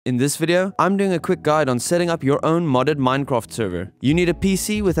In this video, I'm doing a quick guide on setting up your own modded Minecraft server. You need a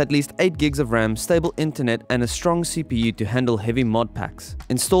PC with at least 8 gigs of RAM, stable internet, and a strong CPU to handle heavy mod packs.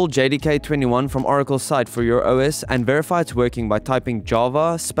 Install JDK21 from Oracle's site for your OS and verify it's working by typing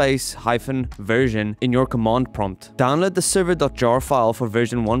java -version in your command prompt. Download the server.jar file for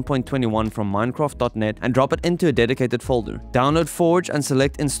version 1.21 from minecraft.net and drop it into a dedicated folder. Download Forge and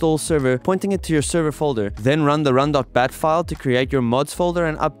select install server, pointing it to your server folder. Then run the run.bat file to create your mods folder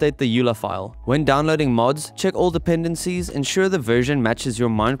and update the EULA file. When downloading mods, check all dependencies, ensure the version matches your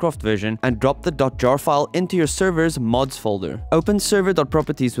Minecraft version, and drop the .jar file into your server's mods folder. Open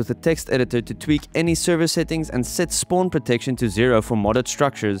server.properties with a text editor to tweak any server settings and set spawn protection to 0 for modded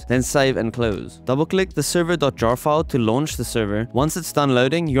structures, then save and close. Double-click the server.jar file to launch the server. Once it's done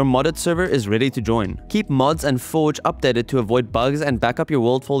loading, your modded server is ready to join. Keep mods and Forge updated to avoid bugs and back up your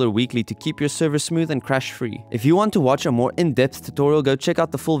world folder weekly to keep your server smooth and crash-free. If you want to watch a more in-depth tutorial, go check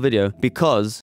out the full video, because